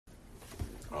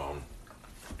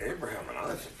Abraham and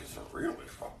Isaac is a really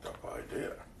fucked up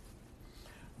idea.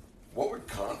 What would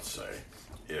Kant say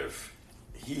if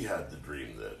he had the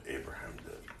dream that Abraham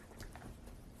did?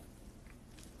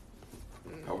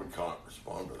 How would Kant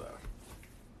respond to that?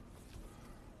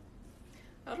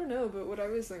 I don't know, but what I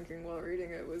was thinking while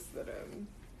reading it was that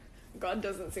God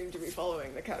doesn't seem to be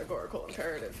following the categorical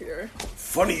imperative here.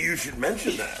 Funny you should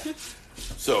mention that.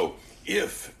 So,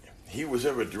 if he was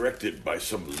ever directed by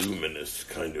some luminous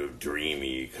kind of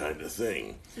dreamy kind of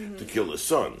thing to kill his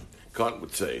son, Kant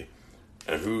would say,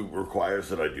 and who requires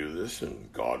that I do this?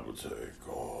 And God would say,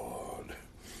 God.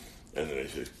 And then he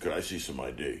says, could I see some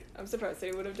ID? I'm surprised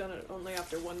they would have done it only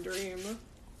after one dream.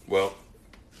 Well,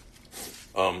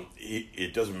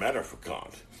 it doesn't matter for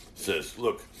Kant. It says,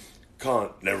 look,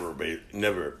 Kant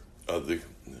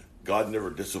God never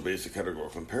disobeys the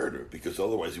categorical imperative because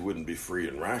otherwise he wouldn't be free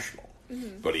and rational.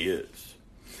 But he is.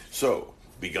 So,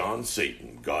 begone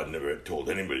Satan, God never told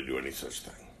anybody to do any such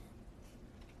thing.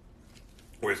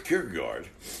 Whereas Kierkegaard,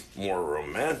 more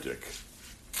romantic,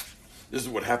 this is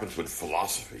what happens when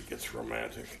philosophy gets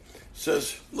romantic,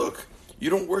 says, look, you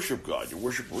don't worship God, you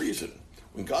worship reason.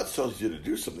 When God tells you to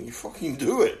do something, you fucking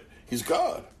do it. He's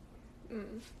God.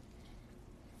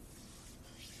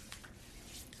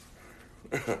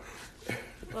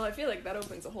 Well, I feel like that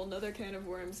opens a whole nother can of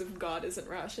worms if God isn't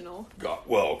rational. God,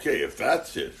 well, okay, if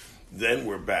that's it, then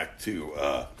we're back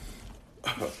to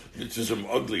it's just some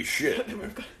ugly shit,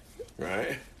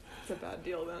 right? It's a bad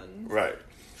deal then. Right.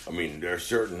 I mean, there are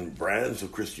certain brands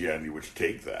of Christianity which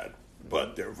take that,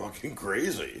 but they're fucking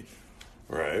crazy,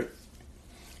 right?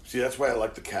 See, that's why I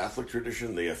like the Catholic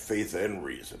tradition. They have faith and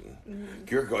reason.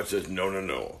 Kierkegaard says,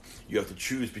 no. You have to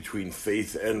choose between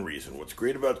faith and reason. What's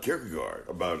great about Kierkegaard,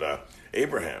 about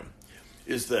Abraham,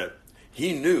 is that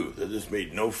he knew that this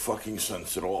made no fucking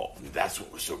sense at all. And that's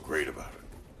what was so great about it.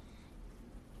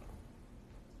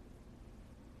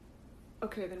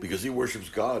 Okay, then. Because he worships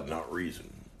God, not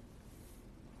reason.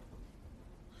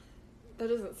 That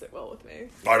doesn't sit well with me.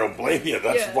 I don't blame you.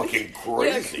 That's Yeah. fucking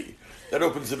crazy. That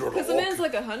opens the door to all. Because the man's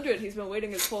like 100. He's been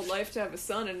waiting his whole life to have a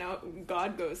son, and now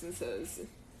God goes and says,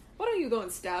 why don't you go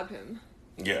and stab him?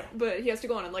 Yeah. But he has to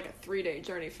go on like a 3-day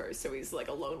journey first, so he's like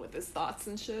alone with his thoughts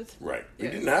and shit. Right. Yeah.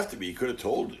 He didn't have to be. He could have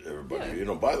told everybody,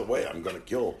 Yeah. by the way, I'm going to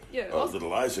kill Also,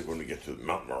 little Isaac when we get to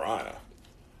Mount Moriah.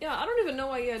 yeah, I don't even know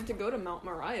why he had to go to Mount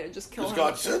Moriah. Just kill him.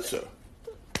 Because God said so.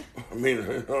 I mean,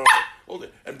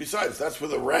 and besides, that's where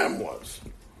the ram was.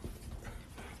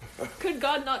 Could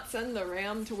God not send the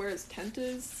ram to where his tent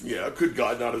is? Yeah, could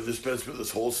God not have dispensed with this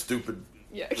whole stupid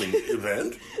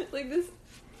event? Like this.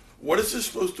 What is this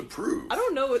supposed to prove? I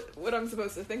don't know what I'm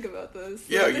supposed to think about this.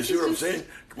 Yeah, Like, you see what I'm saying?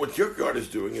 What Kierkegaard is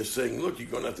doing is saying, look, you're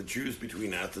going to have to choose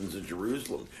between Athens and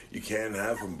Jerusalem. You can't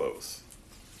have them both.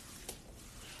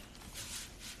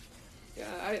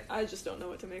 Yeah, I just don't know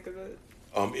what to make of it.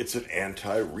 It's an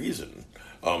anti-reason.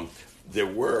 There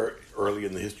were, early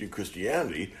in the history of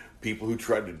Christianity, people who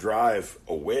tried to drive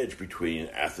a wedge between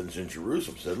Athens and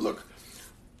Jerusalem. Said, look,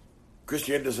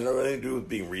 Christianity doesn't have anything to do with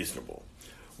being reasonable.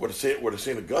 What St.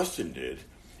 Augustine did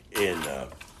in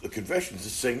the Confessions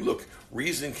is saying, look,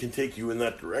 reason can take you in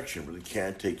that direction, but it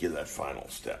can't take you that final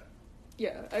step.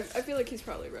 Yeah, I feel like he's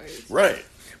probably right. Right.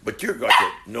 But Kierkegaard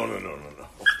said, no.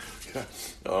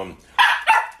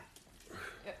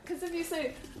 Because if you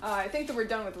say, I think that we're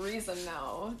done with reason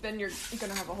now, then you're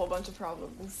going to have a whole bunch of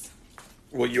problems.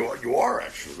 Well, you are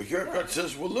actually. But Kierkegaard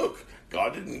says, well, look,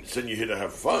 God didn't send you here to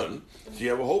have fun, so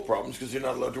you have a whole problem because you're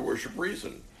not allowed to worship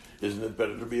reason. Isn't it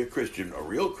better to be a Christian, a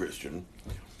real Christian,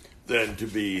 than to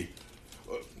be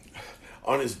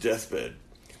on his deathbed?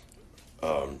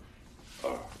 A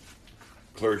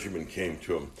clergyman came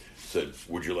to him, said,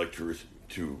 would you like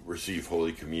to receive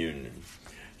Holy Communion?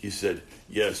 He said,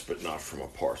 yes, but not from a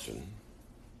parson.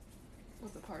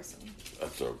 What's a parson?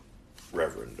 That's a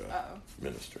reverend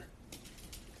minister.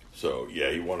 So,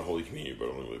 yeah, he wanted Holy Communion, but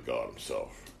only with God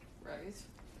himself. Right.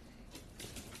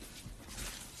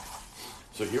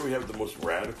 So here we have the most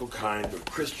radical kind of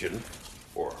Christian,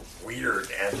 or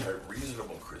weird,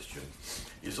 anti-reasonable Christian.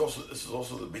 This is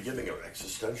also the beginning of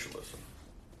existentialism.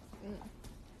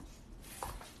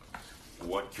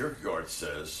 What Kierkegaard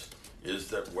says is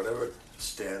that whatever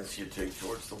stance you take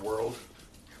towards the world,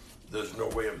 there's no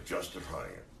way of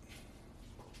justifying it.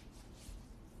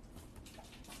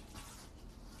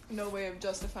 No way of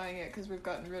justifying it because we've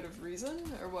gotten rid of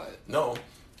reason, or what? No,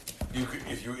 you could,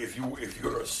 if you're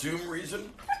going to assume reason,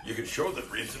 you can show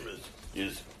that reason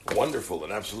is wonderful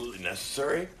and absolutely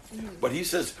necessary. Mm-hmm. But he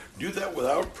says do that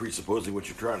without presupposing what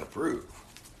you're trying to prove.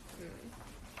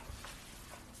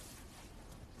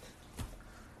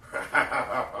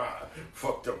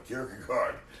 Fucked up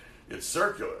Kierkegaard. It's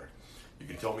circular. You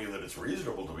can tell me that it's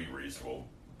reasonable to be reasonable,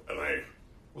 and I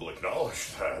will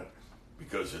acknowledge that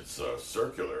because it's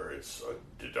circular, it's a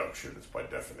deduction, it's by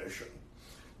definition.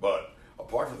 But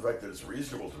apart from the fact that it's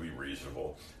reasonable to be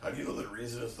reasonable, how do you know that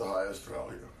reason is the highest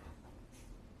value?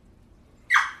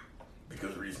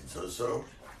 Because reason says so.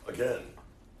 Again.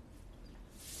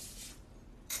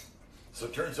 So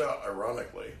it turns out,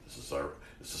 ironically, this is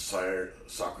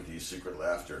Socrates' secret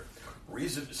laughter,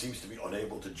 reason seems to be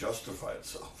unable to justify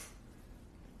itself.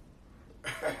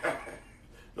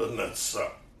 Doesn't that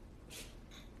suck?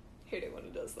 Hate it when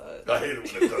it does that. I hate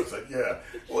it when it does that, yeah.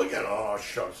 Well, again, oh,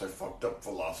 shucks, I fucked up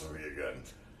philosophy again.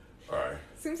 All right.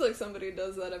 Seems like somebody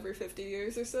does that every 50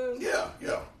 years or so. Yeah.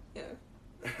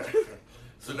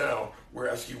 So now, we're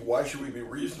asking, why should we be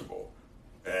reasonable?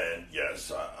 And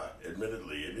yes,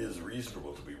 admittedly, it is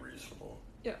reasonable to be reasonable.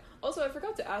 Yeah. Also, I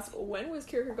forgot to ask, when was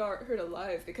Kierkegaard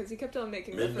alive? Because he kept on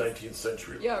making mid-19th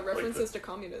century. Yeah, references to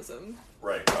communism.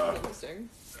 Right. Interesting.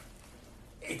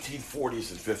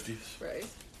 1840s and 50s. Right.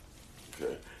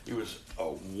 Okay. He was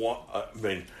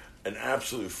an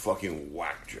absolute fucking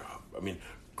whack job. I mean,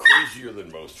 crazier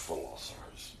than most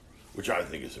philosophers, which I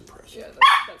think is impressive. Yeah,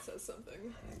 that says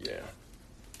something. Yeah.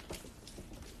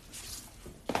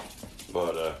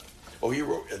 But, he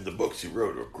wrote, and the books he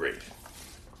wrote are great.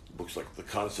 Books like The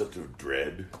Concept of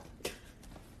Dread.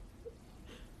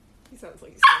 He sounds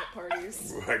like he's fun at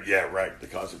parties. Right, yeah, right. The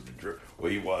Concept of Dread.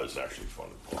 Well, he was actually fun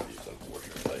at parties,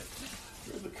 unfortunately.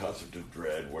 The Concept of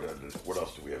Dread. What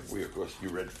else do we have? Of course,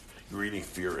 you're reading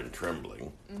Fear and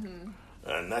Trembling. Mm-hmm.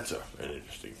 And that's an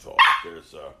interesting thought.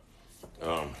 There's,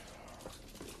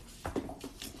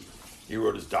 he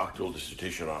wrote his doctoral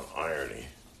dissertation on irony.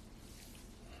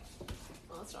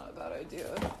 That's not a bad idea.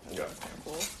 Yeah. That's kind of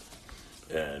cool.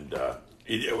 And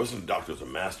it wasn't a doctor's, it was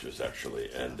a master's,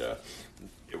 actually. And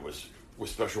it was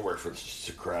with special work for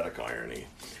Socratic irony.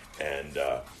 And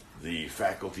the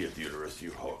faculty at the University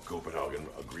of Copenhagen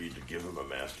agreed to give him a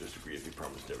master's degree if he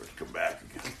promised never to come back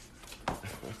again.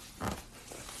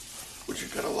 Which you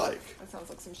kind of like. That sounds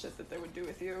like some shit that they would do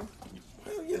with you.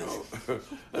 Well,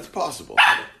 that's possible.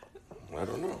 I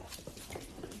don't know.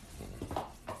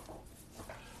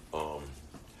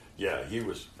 Yeah, he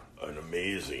was an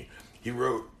amazing... He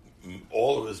wrote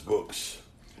all of his books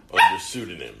under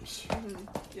pseudonyms. Mm-hmm.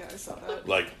 Yeah, I saw that.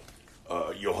 Like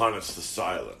Johannes the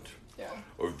Silent. Yeah.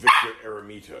 Or Victor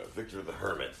Eremita, Victor the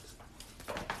Hermit.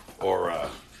 Or,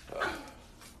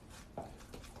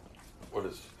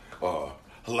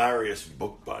 Hilarious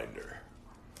Bookbinder.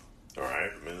 All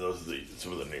right? I mean, those are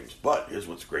some of the names. But here's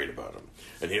what's great about him.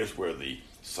 And here's where the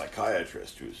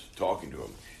psychiatrist who's talking to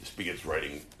him begins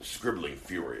scribbling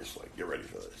furiously. Get ready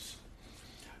for this.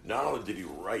 Not only did he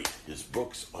write his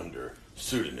books under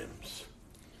pseudonyms,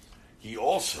 he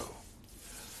also,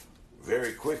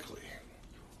 very quickly,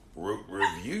 wrote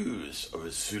reviews of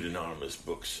his pseudonymous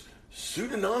books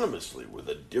pseudonymously with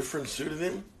a different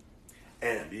pseudonym,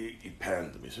 and he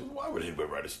panned them. He said, why would anybody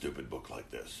write a stupid book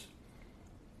like this?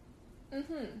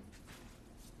 Mm-hmm.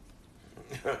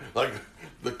 I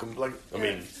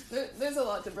mean... There's a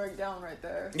lot to break down right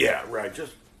there. Yeah, right,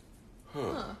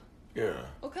 yeah.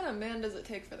 What kind of man does it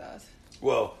take for that?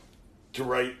 Well, to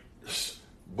write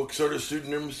books under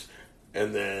pseudonyms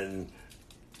and then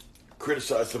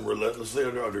criticize them relentlessly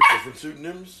under different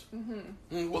pseudonyms?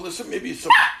 Mm-hmm. Well, there's maybe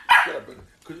some...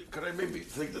 Could I maybe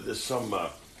think that there's some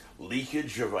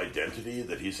leakage of identity,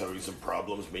 that he's having some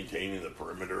problems maintaining the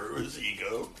perimeter of his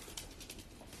ego?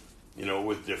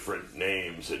 With different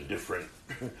names and different,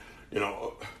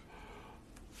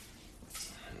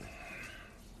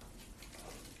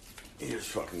 He is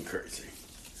fucking crazy.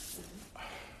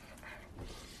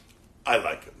 I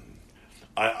like him.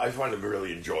 I find him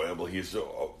really enjoyable. He's a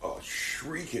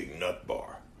shrieking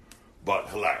nutbar, but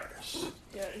hilarious.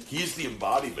 Yeah. He's the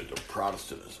embodiment of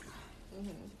Protestantism. Mm-hmm.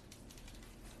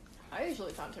 I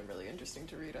usually found him really interesting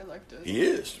to read. I liked it. He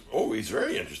is. Oh, he's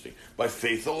very interesting. By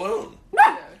faith alone.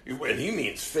 Yeah. And he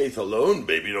means faith alone,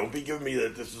 baby. Don't be giving me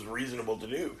that this is reasonable to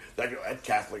do. That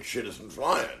Catholic shit isn't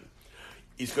flying.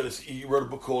 He wrote a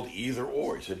book called Either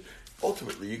Or. He said,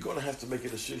 ultimately, you're going to have to make a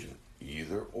decision.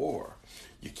 Either or.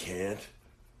 You can't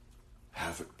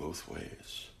have it both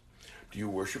ways. Do you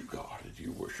worship God or do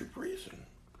you worship reason?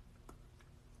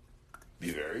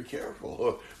 Be very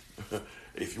careful.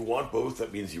 If you want both,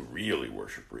 that means you really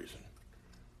worship reason.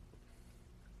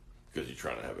 Because you're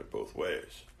trying to have it both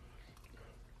ways.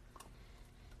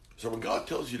 So when God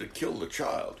tells you to kill the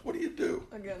child, what do?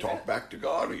 Again, talk back to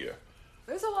God, or you?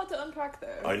 There's a lot to unpack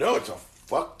there. I know, it's a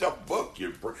fucked up book.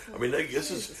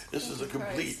 This is a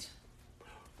complete... Christ.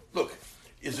 Look,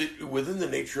 is it within the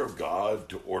nature of God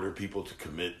to order people to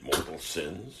commit mortal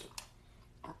sins?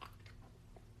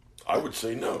 I would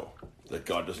say no, that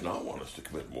God does not want us to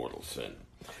commit mortal sin.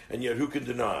 And yet who can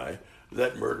deny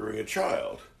that murdering a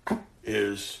child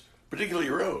is, particularly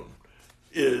your own,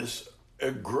 is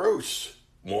a gross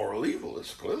moral evil.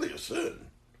 It's clearly a sin.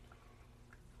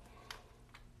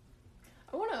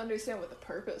 I want to understand what the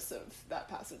purpose of that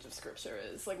passage of scripture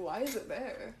is. Like, why is it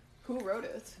there? Who wrote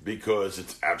it? Because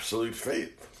it's absolute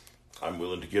faith. I'm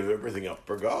willing to give everything up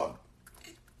for God.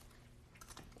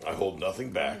 I hold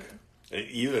nothing back,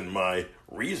 even my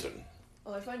reason.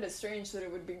 Well, I find it strange that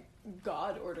it would be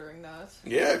God ordering that.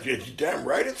 Yeah, you're damn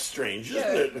right it's strange,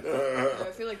 isn't it? Yeah,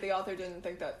 I feel like the author didn't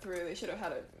think that through. They should have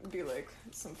had it be like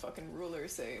some fucking ruler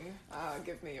saying,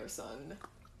 give me your son.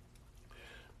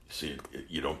 See,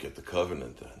 you don't get the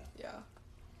covenant then. Yeah.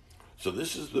 So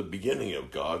this is the beginning of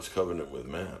God's covenant with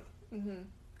man. Mm-hmm.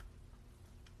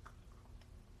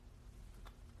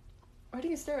 Why do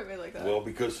you stare at me like that? Well,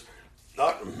 because...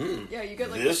 Yeah, you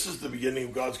get like... This is the beginning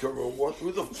of God's covenant. What?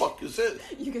 Who the fuck is it?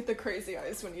 You get the crazy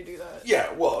eyes when you do that.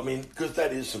 Yeah, well, I mean, because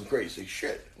that is some crazy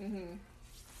shit. Mm-hmm.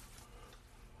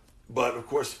 But, of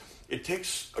course, it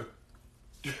takes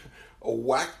a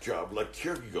whack job like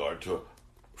Kierkegaard to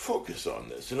focus on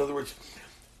this. In other words,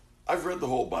 I've read the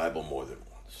whole Bible more than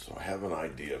once, so I have an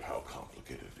idea of how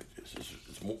complicated it is.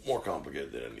 It's more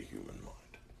complicated than any human mind.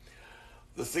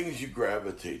 The things you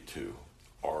gravitate to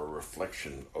are a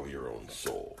reflection of your own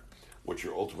soul. What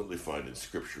you ultimately find in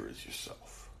Scripture is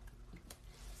yourself.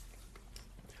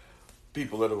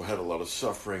 People that have had a lot of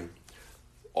suffering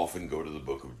often go to the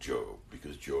book of Job,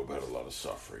 because Job had a lot of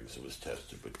sufferings and was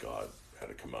tested, but God had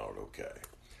to come out okay.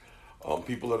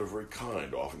 People that are very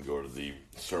kind often go to the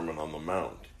Sermon on the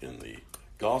Mount in the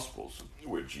Gospels,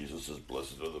 where Jesus is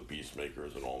blessed are the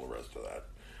peacemakers and all the rest of that.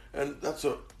 And that's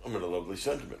a lovely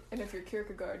sentiment. And if you're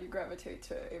Kierkegaard, you gravitate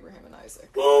to Abraham and Isaac.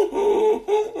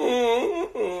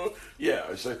 Yeah,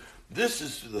 I say, this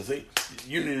is the thing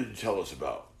you needed to tell us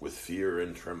about, with fear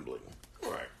and trembling.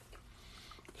 Right.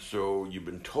 So you've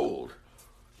been told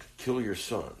to kill your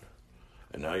son,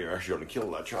 and now you're actually going to kill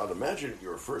that child. Imagine if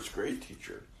you're a first grade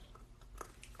teacher,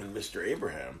 and Mr.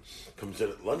 Abraham comes in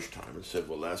at lunchtime and said,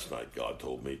 well, last night God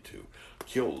told me to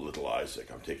kill little Isaac.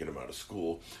 I'm taking him out of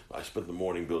school. I spent the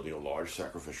morning building a large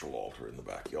sacrificial altar in the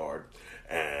backyard,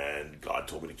 and God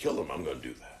told me to kill him. I'm going to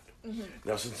do that. Mm-hmm.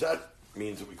 Now, since that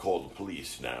means that we call the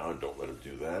police now and don't let him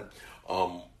do that,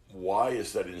 why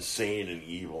is that insane and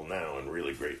evil now and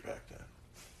really great back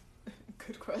then?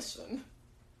 Good question.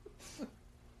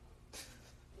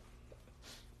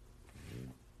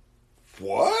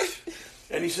 What?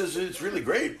 And he says it's really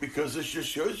great because this just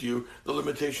shows you the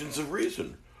limitations of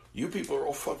reason. You people are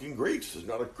all fucking Greeks. There's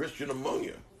not a Christian among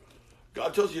you.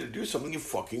 God tells you to do something, you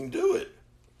fucking do it.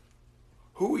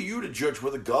 Who are you to judge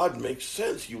whether God makes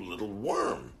sense, you little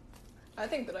worm? I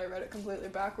think that I read it completely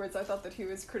backwards. I thought that he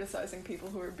was criticizing people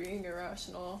who are being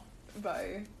irrational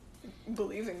by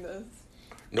believing this.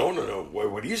 No.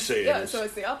 What he's saying is... Yeah, so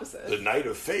it's the opposite. The knight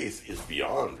of faith is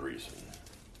beyond reason.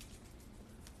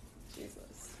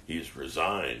 Jesus. He's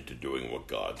resigned to doing what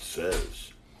God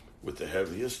says with the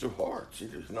heaviest of hearts.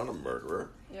 He's not a murderer.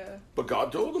 Yeah. But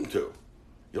God told him to.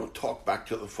 You don't talk back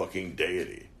to the fucking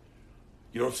deity.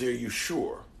 You don't say, are you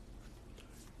sure?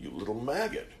 You little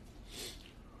maggot.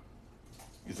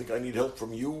 You think I need help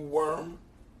from you, worm?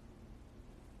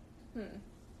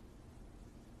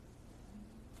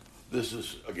 This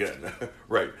is, again,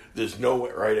 right, there's no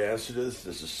right answer to this.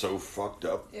 This is so fucked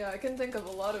up. Yeah, I can think of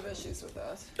a lot of issues with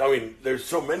that. I mean, there's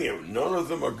so many of them. None of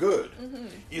them are good. Mm-hmm.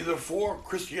 Either for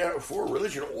Christianity, for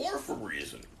religion, or for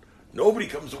reason. Nobody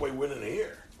comes away winning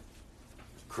here.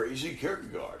 Crazy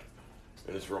Kierkegaard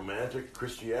and his romantic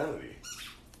Christianity.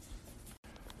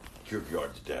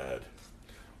 Kierkegaard's dad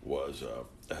was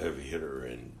a heavy hitter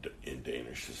in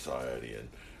Danish society, and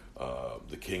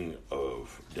the king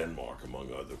of Denmark,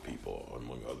 among other people,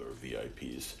 among other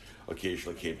VIPs,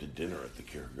 occasionally came to dinner at the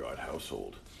Kierkegaard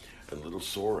household. And little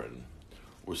Soren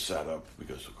was sat up,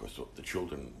 because of course the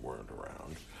children weren't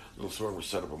around, little Soren was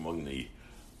set up among the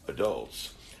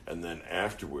adults, and then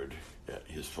afterward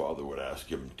his father would ask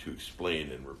him to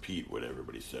explain and repeat what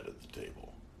everybody said at the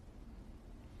table.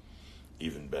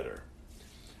 Even better,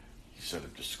 he sent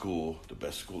him to school, the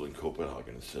best school in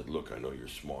Copenhagen, and said, look, I know you're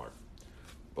smart,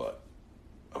 but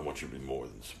I want you to be more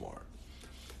than smart.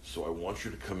 So I want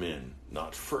you to come in,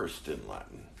 not first in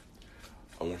Latin.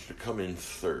 I want you to come in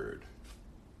third.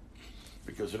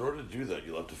 Because in order to do that,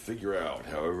 you'll have to figure out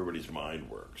how everybody's mind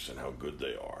works and how good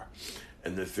they are.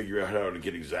 And then figure out how to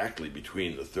get exactly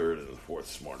between the third and the fourth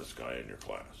smartest guy in your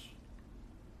class.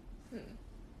 Oh,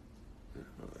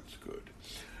 that's good.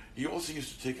 He also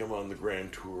used to take him on the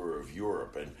grand tour of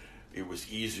Europe, and it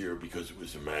was easier because it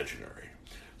was imaginary.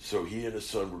 So he and his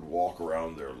son would walk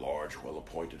around their large,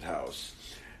 well-appointed house,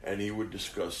 and he would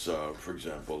discuss, for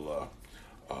example,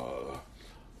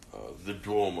 the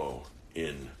Duomo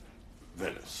in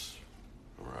Venice,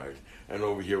 right? And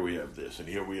over here we have this, and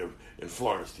here we have, in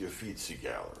Florence, the Uffizi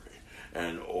Gallery,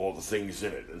 and all the things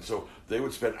in it. And so they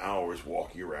would spend hours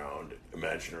walking around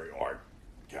imaginary art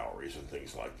galleries and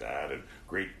things like that, and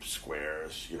great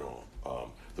squares,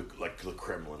 like the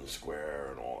Kremlin Square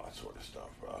and all that sort of stuff.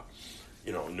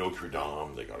 Notre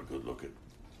Dame, they got a good look at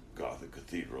Gothic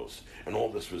cathedrals, and all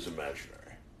this was imaginary.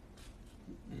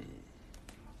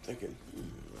 Thinking,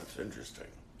 that's interesting.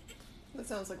 That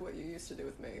sounds like what you used to do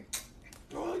with me.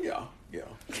 Well, yeah.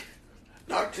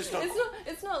 Not.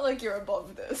 It's not like you're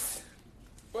above this.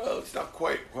 Well, it's not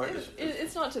quite as.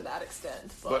 It's not to that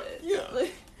extent, but yeah.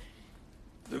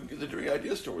 The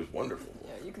idea store was wonderful.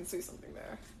 Yeah, you can see something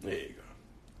there. There you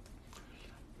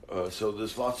go. So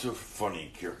there's lots of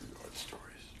funny Kierkegaard stories.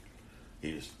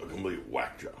 He's a complete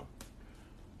whack job.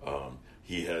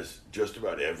 He has just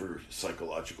about every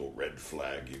psychological red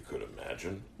flag you could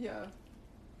imagine. Yeah.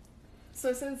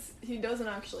 So since he doesn't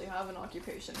actually have an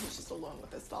occupation, he's just alone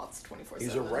with his thoughts 24/7.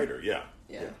 He's a writer, yeah.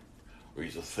 Yeah. Or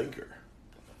he's a thinker.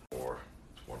 Or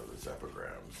it's one of his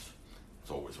epigrams.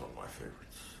 It's always one of my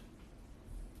favorites.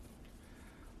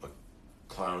 A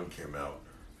clown came out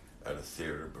at a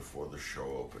theater before the show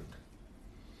opened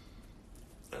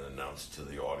and announced to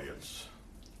the audience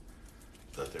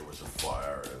that there was a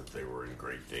fire and that they were in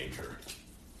great danger.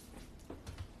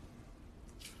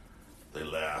 They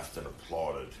laughed and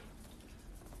applauded,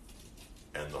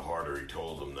 and the harder he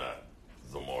told them that,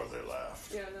 the more they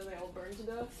laughed. Yeah, and then they all burned to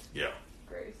death? Yeah.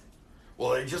 Great.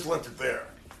 Well, they just left it there.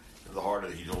 The harder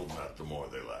he told them that, the more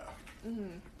they laughed.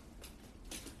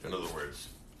 Mm-hmm. In other words,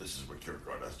 this is what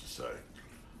Kierkegaard has to say.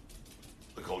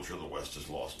 The culture of the West has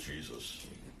lost Jesus.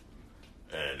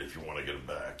 And if you want to get him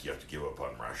back, you have to give up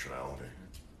on rationality.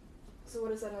 So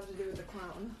what does that have to do with the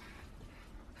clown?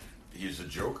 He's a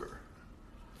joker.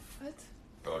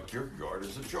 What? Kierkegaard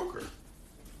is a joker.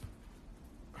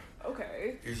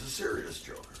 Okay. He's a serious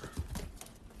joker.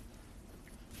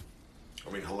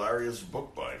 I mean, hilarious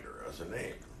bookbinder as a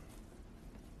name.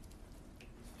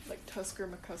 Like Tusker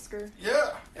McCusker?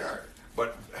 Yeah.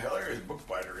 But hilarious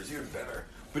bookbinder is even better,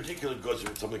 particularly because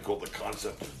of something called the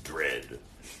concept of dread,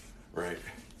 right?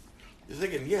 You're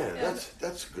thinking,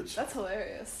 that's good stuff. That's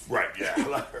hilarious. Right,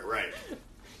 yeah, right.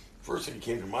 First thing that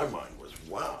came to my mind was,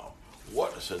 wow,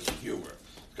 what a sense of humor.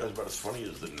 This guy's about as funny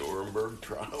as the Nuremberg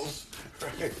trials,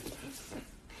 right?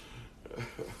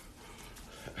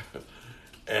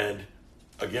 And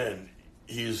again,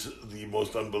 he's the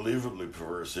most unbelievably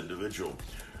perverse individual.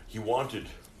 He wanted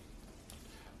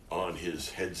on his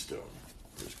headstone,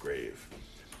 his grave,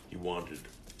 he wanted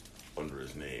under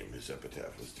his name, his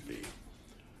epitaph was to be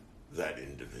that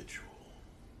individual.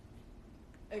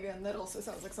 Again, that also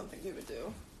sounds like something you would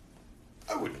do.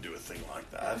 I wouldn't do a thing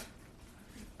like that.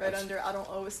 Right under, I don't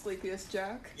owe Asclepius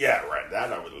Jack? Yeah, right,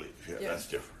 that I would leave. Yeah, that's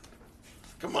different.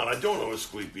 Come on, I don't owe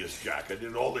Asclepius Jack. I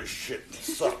did all this shit and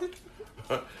sucked.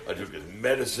 I took his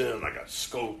medicine, I got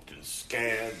scoped and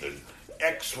scanned and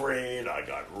x-rayed, I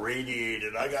got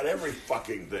radiated, I got every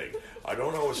fucking thing. I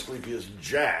don't owe Asclepius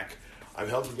Jack. I'm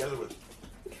held together with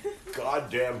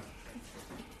goddamn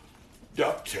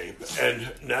duct tape.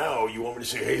 And now you want me to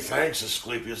say, hey, thanks,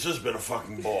 Asclepius, this has been a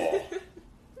fucking ball.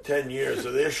 10 years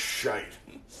of this shite.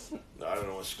 I don't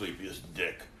know Asclepius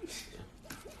dick.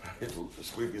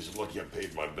 Asclepius is lucky I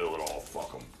paid my bill at all.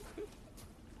 Fuck him.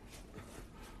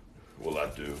 Will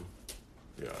that do?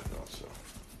 Yeah, I thought so.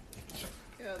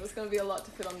 Yeah, there's going to be a lot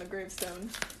to fit on the gravestone.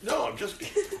 No, I'm just...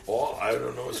 I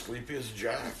don't know Asclepius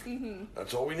Jack. Mm-hmm.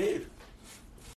 That's all we need.